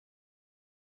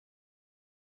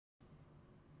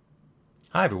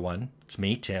Hi everyone, it's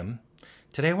me, Tim.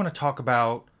 Today I want to talk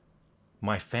about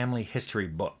my family history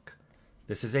book.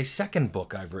 This is a second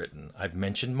book I've written. I've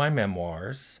mentioned my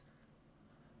memoirs,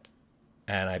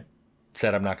 and I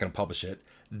said I'm not going to publish it.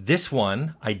 This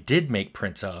one I did make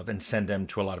prints of and send them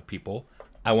to a lot of people.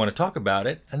 I want to talk about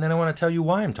it, and then I want to tell you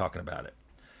why I'm talking about it.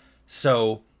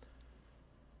 So,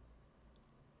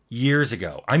 years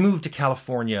ago, I moved to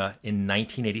California in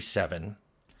 1987.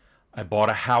 I bought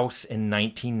a house in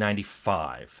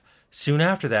 1995. Soon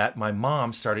after that, my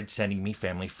mom started sending me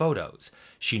family photos.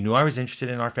 She knew I was interested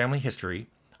in our family history.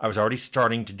 I was already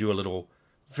starting to do a little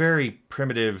very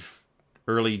primitive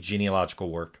early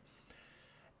genealogical work.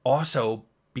 Also,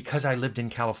 because I lived in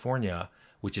California,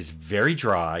 which is very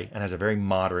dry and has a very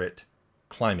moderate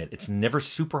climate. It's never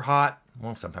super hot.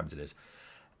 Well, sometimes it is.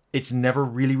 It's never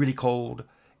really, really cold.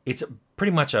 It's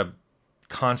pretty much a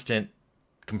constant,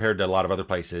 compared to a lot of other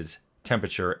places,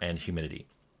 temperature and humidity.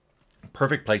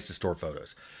 Perfect place to store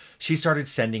photos. She started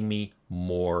sending me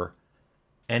more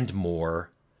and more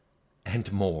and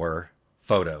more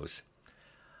photos.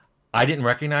 I didn't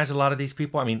recognize a lot of these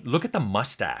people. I mean, look at the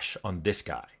mustache on this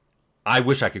guy. I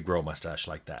wish I could grow a mustache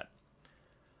like that.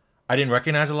 I didn't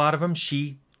recognize a lot of them.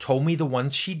 She told me the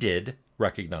ones she did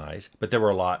recognize, but there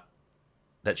were a lot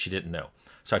that she didn't know.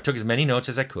 So I took as many notes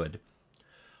as I could.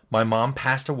 My mom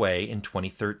passed away in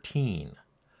 2013.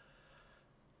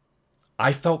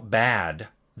 I felt bad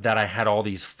that I had all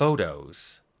these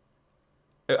photos.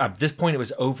 At this point, it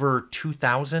was over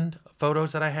 2,000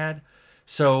 photos that I had.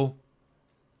 So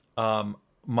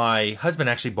my husband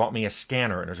actually bought me a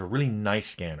scanner, and it was a really nice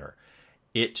scanner.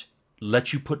 It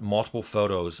lets you put multiple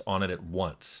photos on it at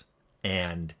once,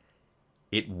 and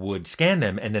it would scan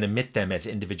them and then emit them as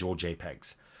individual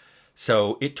JPEGs.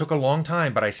 So it took a long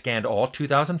time, but I scanned all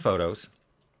 2,000 photos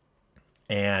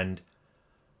and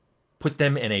put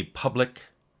them in a public,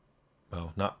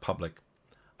 well, not public.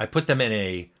 I put them in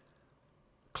a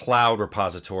cloud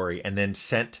repository and then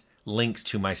sent links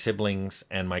to my siblings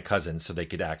and my cousins so they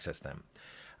could access them.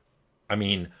 I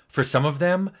mean, for some of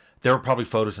them, there were probably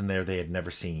photos in there they had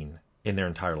never seen in their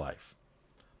entire life.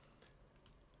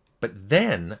 But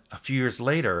then, a few years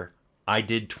later, I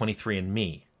did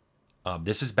 23andMe.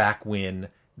 This is back when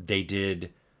they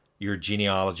did your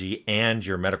genealogy and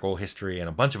your medical history and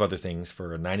a bunch of other things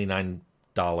for a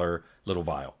 $99 little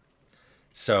vial.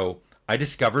 So I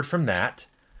discovered from that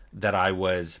I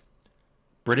was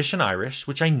British and Irish,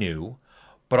 which I knew,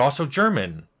 but also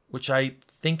German, which I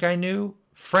think I knew,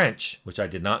 French, which I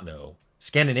did not know,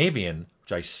 Scandinavian,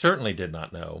 which I certainly did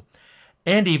not know,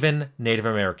 and even Native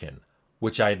American,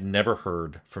 which I had never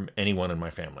heard from anyone in my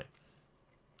family.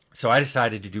 So I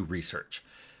decided to do research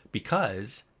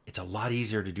because it's a lot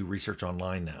easier to do research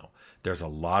online now. There's a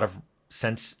lot of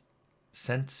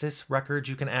census records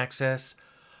you can access.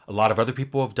 A lot of other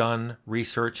people have done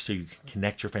research so you can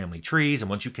connect your family trees. And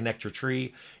once you connect your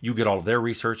tree, you get all of their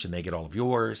research and they get all of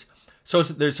yours. So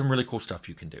there's some really cool stuff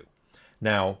you can do.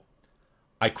 Now,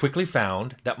 I quickly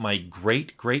found that my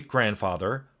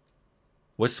great-great-grandfather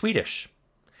was Swedish.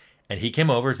 And he came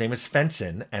over, his name is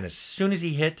Svensson, and as soon as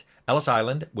he hit Ellis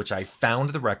Island, which I found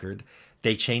the record,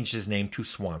 they changed his name to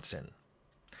Swanson.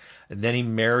 And then he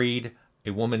married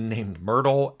a woman named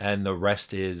Myrtle, and the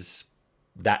rest is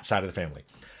that side of the family.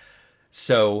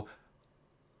 So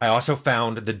I also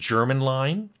found the German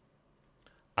line.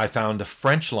 I found the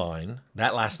French line.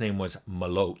 That last name was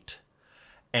Malot.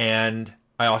 And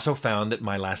I also found that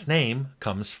my last name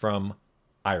comes from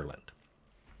Ireland.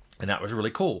 And that was really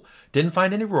cool. Didn't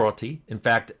find any royalty. In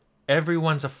fact,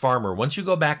 everyone's a farmer. Once you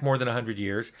go back more than 100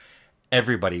 years,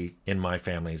 everybody in my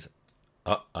family's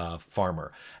a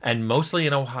farmer. And mostly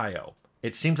in Ohio.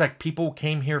 It seems like people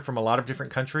came here from a lot of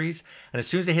different countries. And as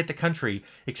soon as they hit the country,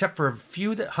 except for a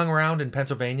few that hung around in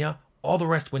Pennsylvania, all the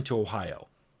rest went to Ohio.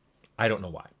 I don't know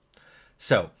why.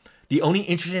 So, the only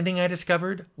interesting thing I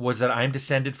discovered was that I'm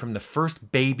descended from the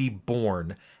first baby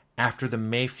born after the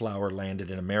Mayflower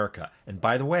landed in America. And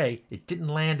by the way, it didn't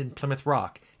land in Plymouth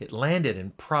Rock. It landed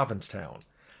in Provincetown,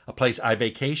 a place I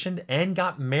vacationed and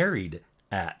got married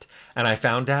at. And I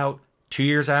found out 2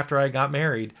 years after I got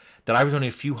married that I was only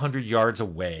a few hundred yards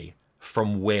away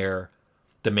from where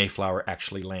the Mayflower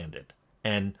actually landed.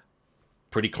 And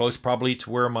pretty close probably to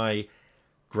where my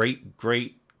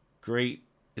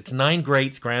it's 9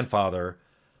 greats grandfather,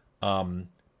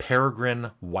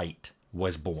 Peregrine White,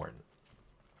 was born.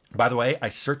 By the way, I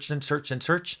searched and searched and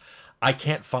searched. I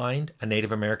can't find a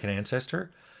Native American ancestor.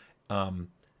 A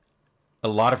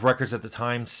lot of records at the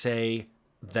time say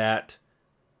that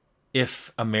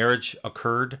if a marriage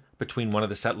occurred between one of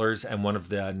the settlers and one of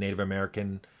the Native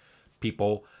American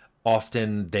people,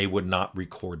 often they would not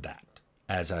record that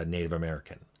as a Native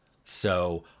American.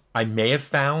 So I may have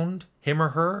found him or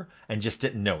her and just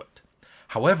didn't know it.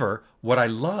 However, what I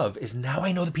love is now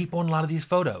I know the people in a lot of these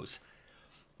photos.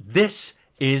 This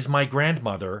is my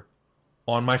grandmother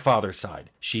on my father's side.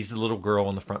 She's the little girl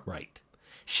on the front right.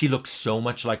 She looks so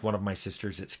much like one of my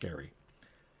sisters, it's scary.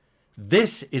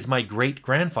 This is my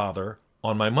great-grandfather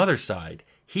on my mother's side.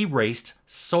 He raced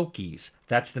sulkies.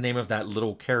 That's the name of that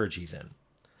little carriage he's in.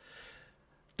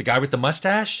 The guy with the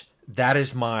mustache, that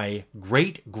is my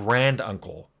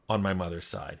great-granduncle on my mother's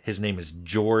side. His name is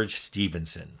George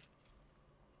Stevenson.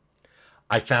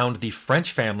 I found the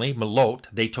French family, Malot.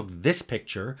 They took this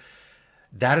picture.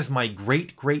 That is my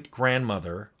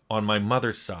great-great-grandmother on my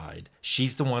mother's side.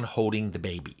 She's the one holding the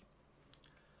baby.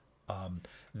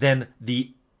 Then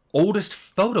the oldest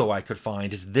photo I could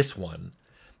find is this one.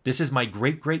 This is my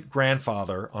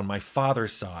great-great-grandfather on my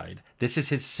father's side. This is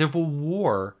his Civil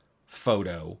War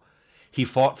photo. He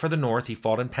fought for the North. He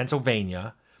fought in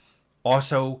Pennsylvania.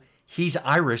 Also, he's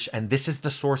Irish, and this is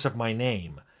the source of my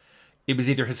name. It was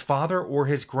either his father or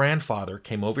his grandfather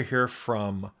came over here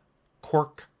from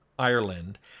Cork,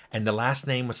 Ireland, and the last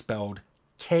name was spelled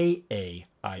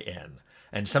K-A-I-N.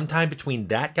 And sometime between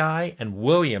that guy and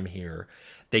William here,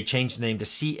 they changed the name to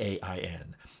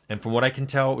C-A-I-N. And from what I can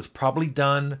tell, it was probably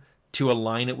done to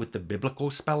align it with the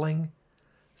biblical spelling.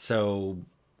 So,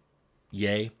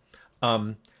 yay.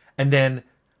 And then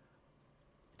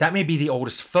that may be the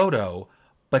oldest photo,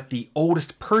 but the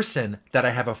oldest person that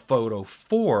I have a photo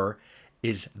for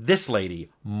is this lady,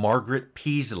 Margaret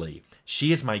Peasley.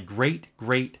 She is my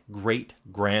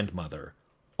great-great-great-grandmother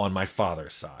on my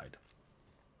father's side.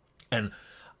 And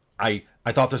I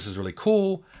thought this was really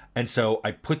cool, and so I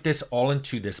put this all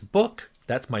into this book.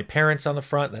 That's my parents on the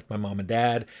front, that's my mom and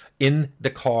dad, in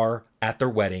the car at their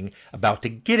wedding, about to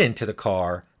get into the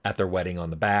car at their wedding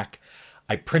on the back.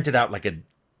 I printed out like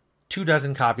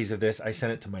 24 copies of this. I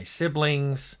sent it to my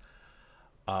siblings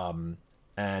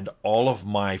and all of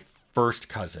my first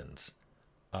cousins.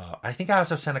 I think I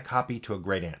also sent a copy to a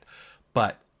great aunt.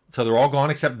 But so they're all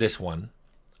gone except this one.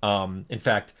 In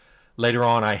fact, later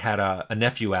on I had a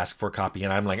nephew ask for a copy,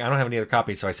 and I'm like, I don't have any other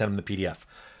copies, so I sent him the PDF.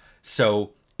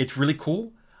 So it's really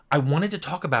cool. I wanted to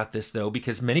talk about this though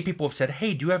because many people have said,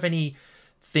 hey, do you have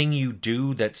anything you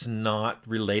do that's not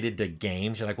related to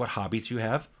games? You're like, what hobbies do you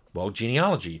have? Well,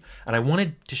 genealogy. And I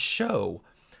wanted to show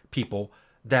people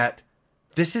that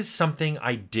this is something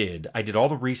I did. I did all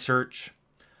the research.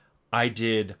 I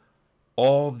did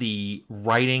all the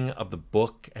writing of the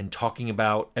book and talking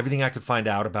about everything I could find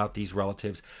out about these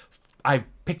relatives. I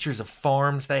have pictures of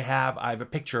farms they have. I have a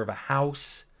picture of a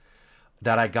house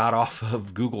that I got off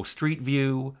of Google Street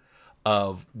View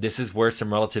of this is where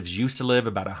some relatives used to live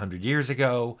about 100 years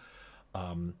ago.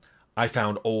 I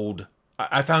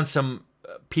found some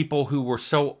people who were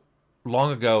so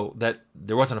long ago that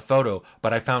there wasn't a photo,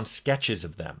 but I found sketches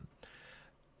of them.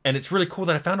 And it's really cool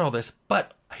that I found all this,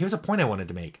 but here's a point I wanted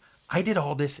to make. I did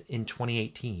all this in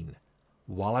 2018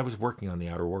 while I was working on The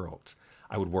Outer Worlds.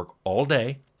 I would work all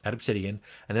day at Obsidian,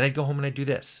 and then I'd go home and I'd do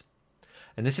this.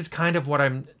 And this is kind of what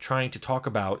I'm trying to talk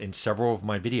about in several of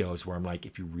my videos where I'm like,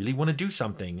 if you really want to do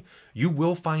something, you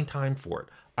will find time for it.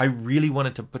 I really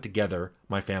wanted to put together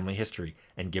my family history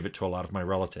and give it to a lot of my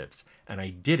relatives. And I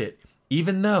did it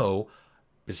even though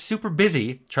I was super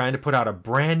busy trying to put out a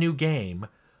brand new game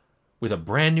with a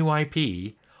brand new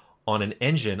IP on an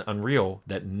engine, Unreal,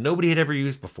 that nobody had ever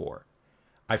used before.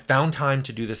 I found time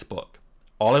to do this book.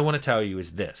 All I want to tell you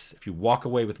is this. If you walk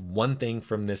away with one thing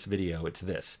from this video, it's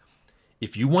this.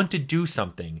 If you want to do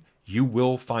something, you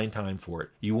will find time for it.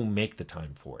 You will make the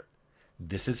time for it.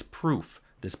 This is proof.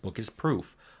 This book is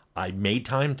proof. I made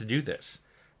time to do this.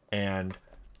 And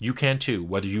you can too,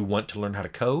 whether you want to learn how to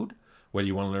code, whether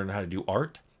you want to learn how to do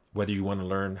art, whether you want to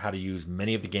learn how to use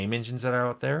many of the game engines that are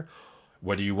out there,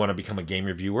 whether you want to become a game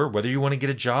reviewer, whether you want to get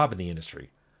a job in the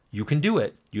industry. You can do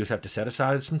it. You just have to set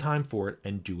aside some time for it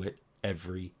and do it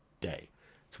every day.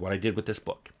 It's what I did with this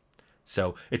book.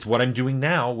 So it's what I'm doing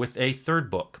now with a third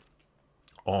book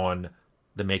on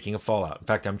the making of Fallout. In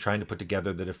fact, I'm trying to put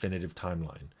together the definitive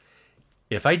timeline.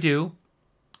 If I do,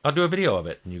 I'll do a video of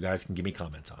it and you guys can give me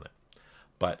comments on it.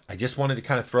 But I just wanted to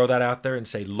kind of throw that out there and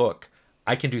say, look,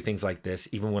 I can do things like this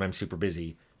even when I'm super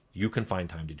busy. You can find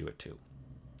time to do it too.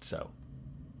 So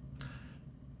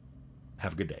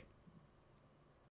have a good day.